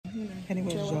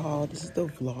Anyways, y'all, this is the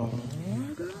vlog.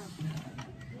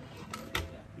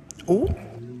 Oh.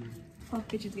 Oh,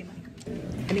 bitches get money.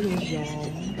 Anyways,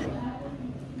 y'all.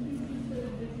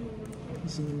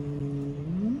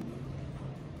 Zoom.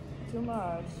 Too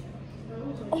much.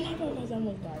 Oh my god, guys, I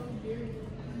almost died.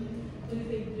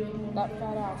 That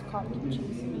fat ass cottage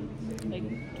cheese meat. Like,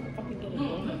 fucking get a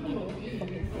donut,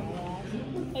 fucking fat ass.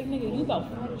 Like, nigga, you got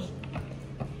fat as shit.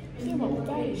 You're about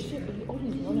fat as shit, but you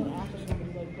always running after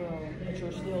somebody like, bro, but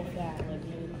you're still fat. Like,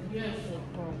 dude,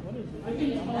 like, bro, what is it?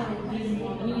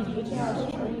 And these bitch ass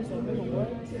trays, like, nigga, what?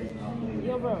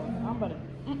 Yo, bro, I'm about to.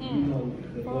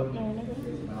 Fuck, no, nigga.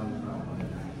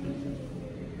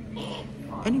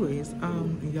 Anyways,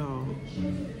 y'all.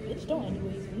 Bitch, don't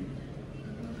anyways me.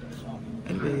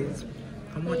 Anyways,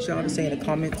 I want y'all to say in the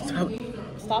comments how.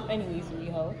 Stop anyways me,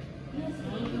 ho.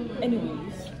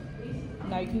 Anyways.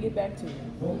 Now you can get back to it.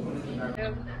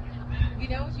 You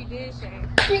know what you did, Shane?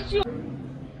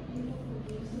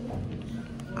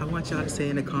 I want y'all to say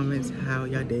in the comments how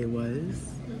y'all day was.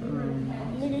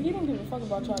 Nigga, he don't give a fuck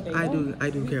about y'all day. I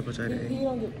do care about y'all day. He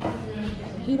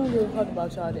don't give a fuck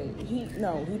about y'all day. He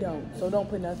don't. So don't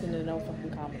put nothing in no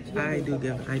fucking comments. I do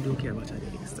care about y'all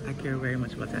days. I care very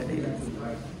much about y'all days.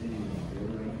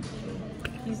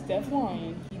 He's deaf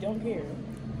lying. He don't care.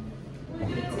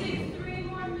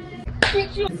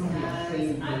 Issue?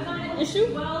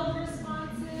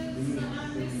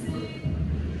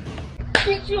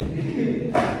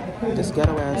 This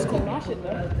ghetto ass. That's my shit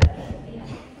though.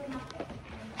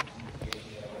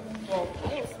 Well, I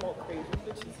don't smoke crazy.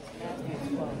 Bitch is nasty as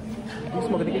fuck. You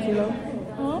smoking nicotine though?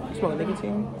 Huh? You smoking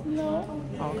nicotine? No.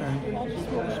 Oh, okay. I just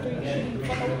smoke straight shit.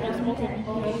 Fuck, I look like smoking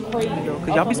crazy. Cause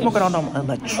y'all be smoking on them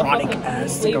electronic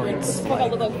ass cigarettes. Fuck, I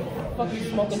look like fucking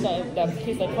smoking that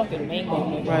tastes like fucking mango.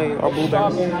 Nigga. Right, or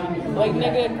blueberry. Strawberry. Like,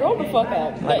 nigga, grow the fuck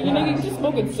up. Like, you nigga, just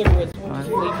smoking cigarettes with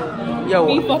flavor. Yo,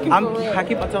 Be fucking for real. I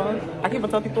keep on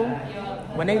telling people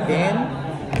when they ban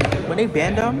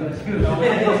them,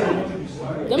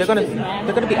 they're gonna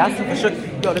be asking for sugar.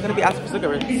 Yo, they're gonna be asking for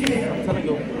cigarettes. I'm telling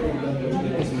you.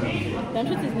 Them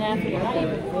shits is nasty. They're not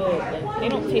even good. Like, they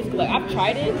don't taste good. Like, I've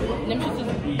tried it, and them shits is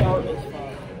garbage.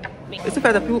 It's the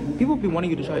fact that people be wanting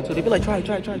you to try it too. They be like, try it.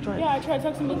 Yeah, I tried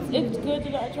something. It's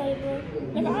good. I tried it, bro.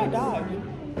 Nigga, I died.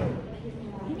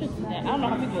 I don't know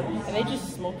how people, and they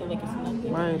just smoke it like it's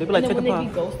nothing. Right, they be like, take a puff. And then when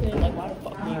they be ghosting, like, why the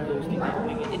fuck are you ghosting?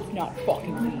 Nigga, it's not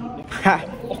fucking weed. Ha.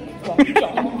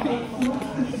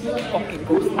 Fucking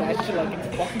ghosting that shit like it's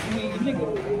fucking weed, nigga.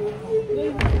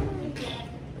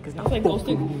 That's like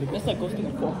ghosting. That's like ghosting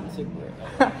a fucking cigarette.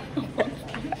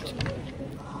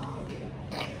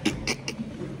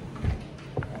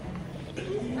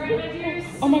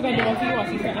 Oh my god, do you want to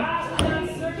see something?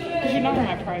 Because you're not on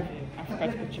my private. I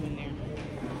forgot to put you in there.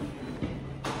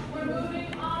 We're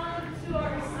moving on to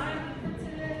our assignment for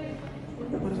today.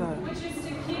 What is that? Which is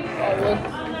to keep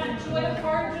on that joy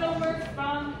cardinal work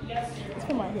from yesterday. It's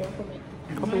for my hair for me.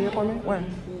 Come for your appointment? When?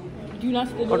 Do you not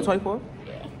see the Oh, the 24th?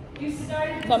 Yeah. You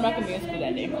started. So I'm not going to be in school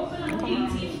that day.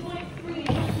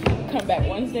 18.3. Come back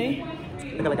Wednesday. I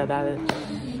got it. I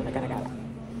got it.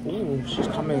 Ooh, she's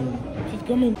coming. She's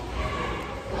coming.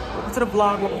 Welcome to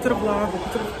the vlog.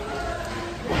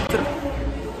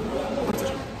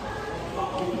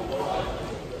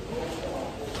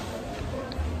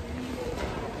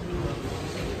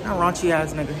 That raunchy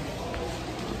ass nigga.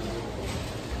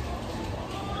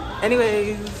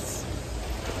 Anyways.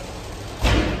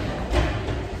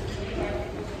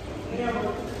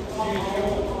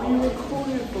 What are you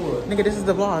recording for? Nigga, this is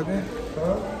the vlog.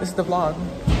 Huh? This is the vlog.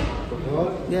 The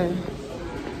vlog? Yeah.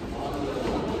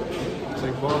 It's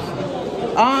like Boston.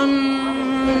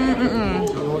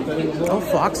 Oh,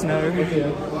 Fox, no.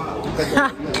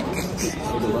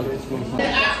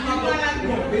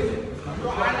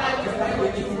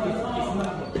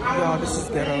 Yo, this is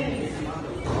ghetto.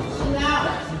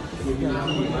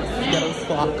 Ghetto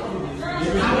fuck.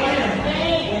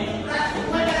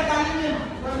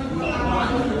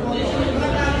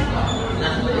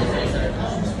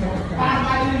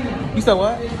 You said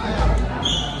what?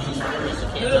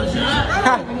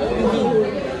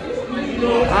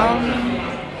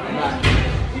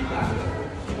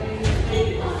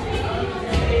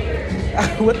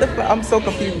 What the fuck? I'm so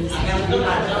confused.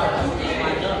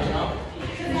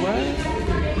 What?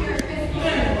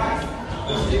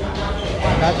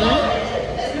 Nothing?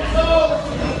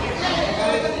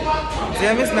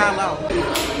 Damn, it's not loud.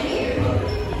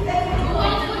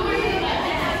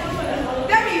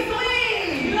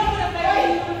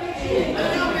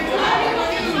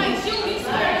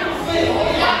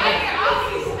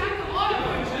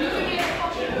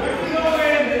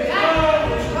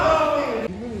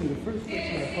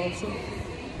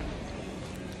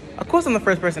 Of course I'm the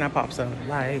first person that pops up.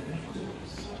 Like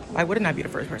wouldn't I be the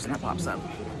first person that pops up?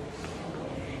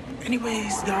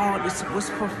 Anyways, y'all, this was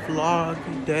for vlog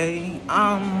day.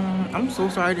 I'm so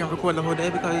sorry I didn't record the whole day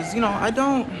because, you know, I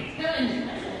don't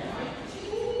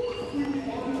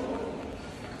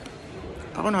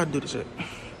know how to do this shit.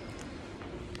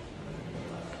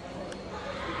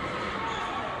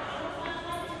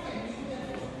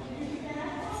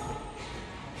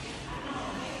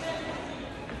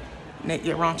 Nate,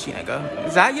 you're raunchy, nigga.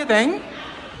 Is that your thing?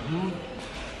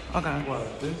 Mm-hmm. Okay.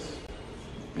 What, this?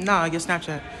 Nah, your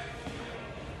Snapchat.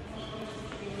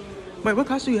 Wait, what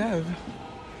class do you have?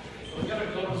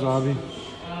 Zombie.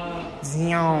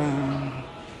 Zion.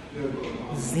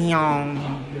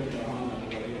 Zion.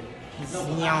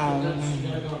 Zion.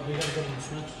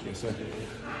 Yes, sir.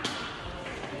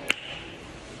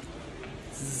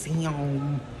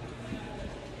 Zion.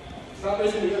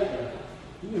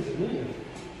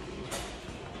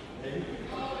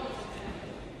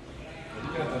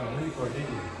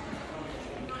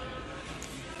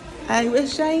 Hey,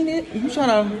 what's Shane it? You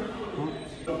tryna?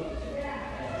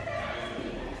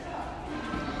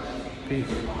 Peace.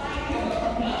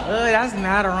 Oh, that's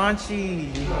not a raunchy.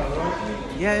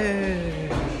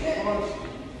 Yeah.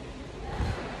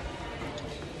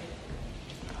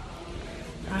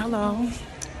 Hello.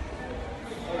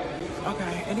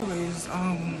 Okay. Anyways,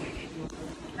 oh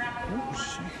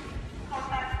shit.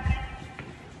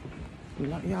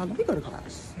 Yeah, let me go to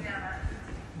class.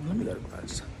 Let me go to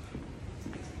class.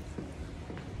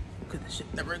 Look at this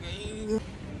shit never again.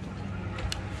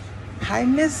 Hi,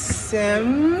 Miss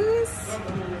Sims.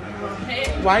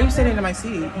 Hey. Why are you sitting in my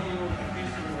seat?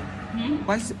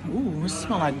 Why is it? Ooh, it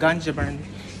smells like ganja burn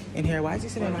in here. Why is he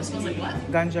sitting in my seat? Like what?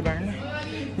 Ganja burn.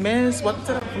 Miss, welcome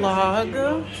to the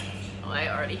vlog. Oh, I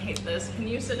already hate this. Can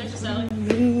you sit next to Sally?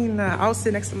 Nina, I'll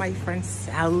sit next to my friend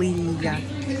Sally. Yeah.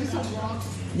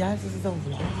 Yes, this is a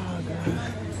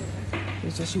vlog.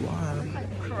 It's just you are.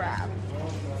 Crap.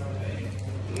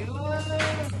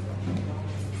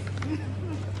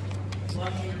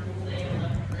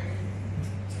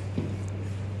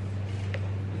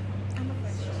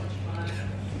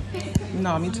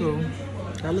 No, me too.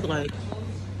 I look like.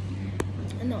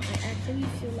 No, I actually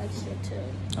feel like shit too.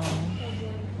 Oh.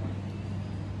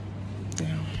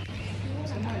 Damn.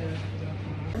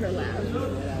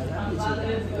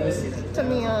 To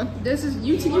me, This is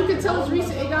you can tell it's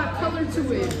recent. It got color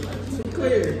to it.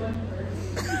 Clear.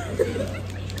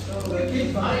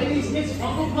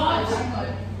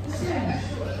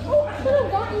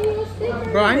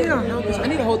 Bro, I need to help this. I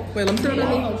need to hold. Wait, let me sit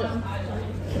down.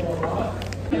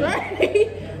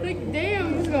 Right? Like, damn,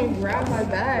 I'm just gonna grab my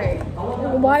bag.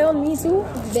 why on me too?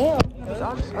 Damn.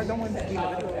 I don't want to eat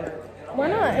it. Why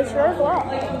not? It's your vlog.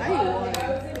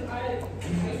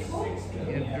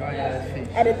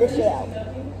 Edit this shit out.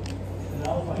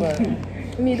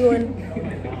 But Me doing.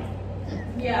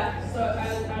 Yeah, so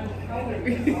I'm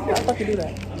how the fuck you do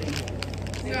that?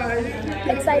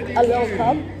 It's like a little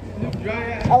cup.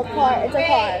 A car. It's a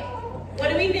car. What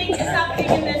do we think to stop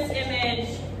thinking this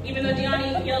image? Even though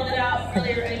Gianni yelled it out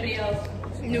earlier, anybody else?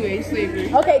 New age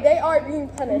slavery. Okay, they are being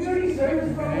punished.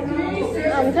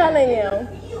 I'm telling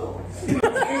you.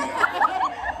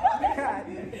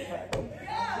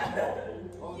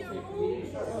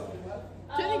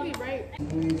 Technically, right?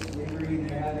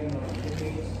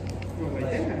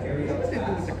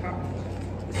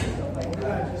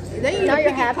 Now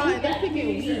you're happy? They're picking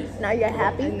weed. Now you're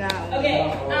happy? Now.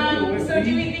 Okay, so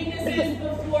do we think this is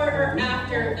before or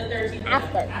after the 13th?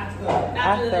 After.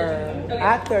 After the 13th. Okay.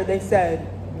 After they said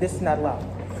this is not allowed.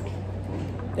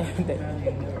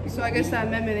 So I guess that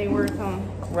amendment ain't worth, huh?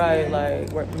 Right,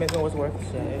 like amendment was worth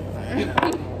shit.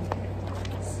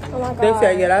 Oh my god. They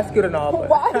said yeah, that's good and all, but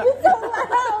Why are you so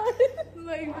loud?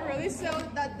 Like, bro, they sell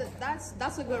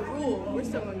that's a good rule. We're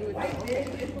still gonna do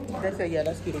it. they said yeah,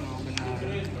 that's good and all, but nah.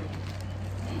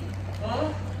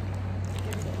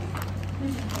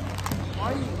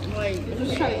 Like, I'm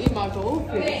just trying to eat my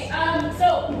goldfish. Okay,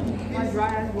 so My dry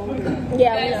ass goldfish.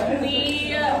 Yeah, guys,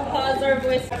 we pause our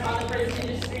voice on the prison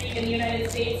industry in the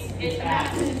United States. It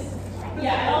amasses,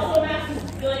 yeah, it also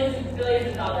amasses billions and billions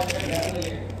of dollars every single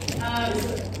year.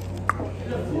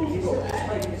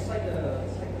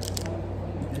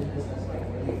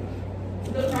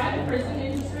 The private prison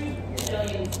industry,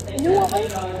 billions and You want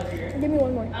billions of one? dollars every year. Give me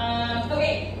one more.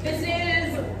 Okay, this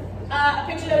is a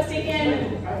picture that was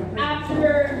taken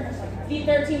after the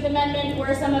 13th Amendment,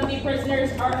 where some of the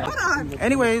prisoners are.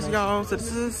 Anyways, y'all, so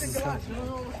this is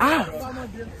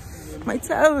my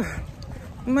toe.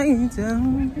 My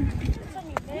toe.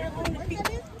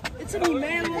 It took me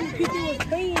man long to people was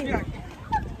paying.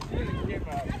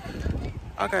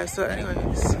 Okay, so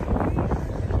anyways.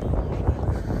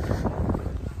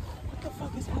 What the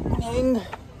fuck is happening? I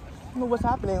don't know what's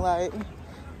happening, like.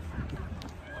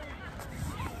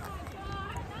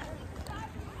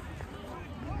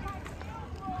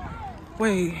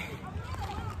 Wait.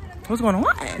 What's going on?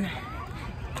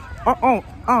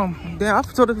 Damn, I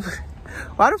sort of.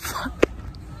 Why the fuck?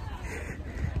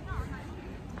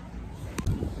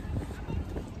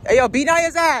 Hey, yo, beat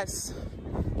Naya's ass.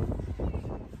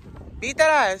 Beat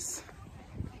that ass.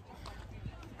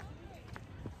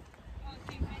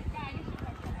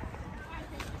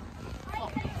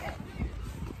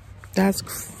 That's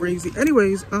crazy.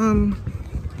 Anyways,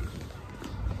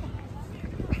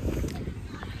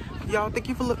 y'all, thank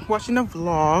you for watching the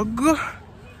vlog.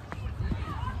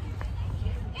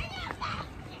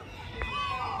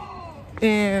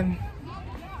 And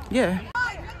yeah.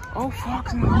 Oh fuck,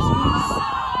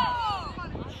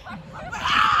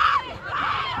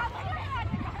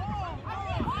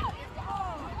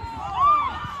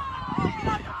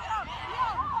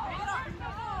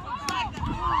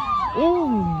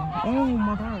 oh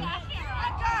my god.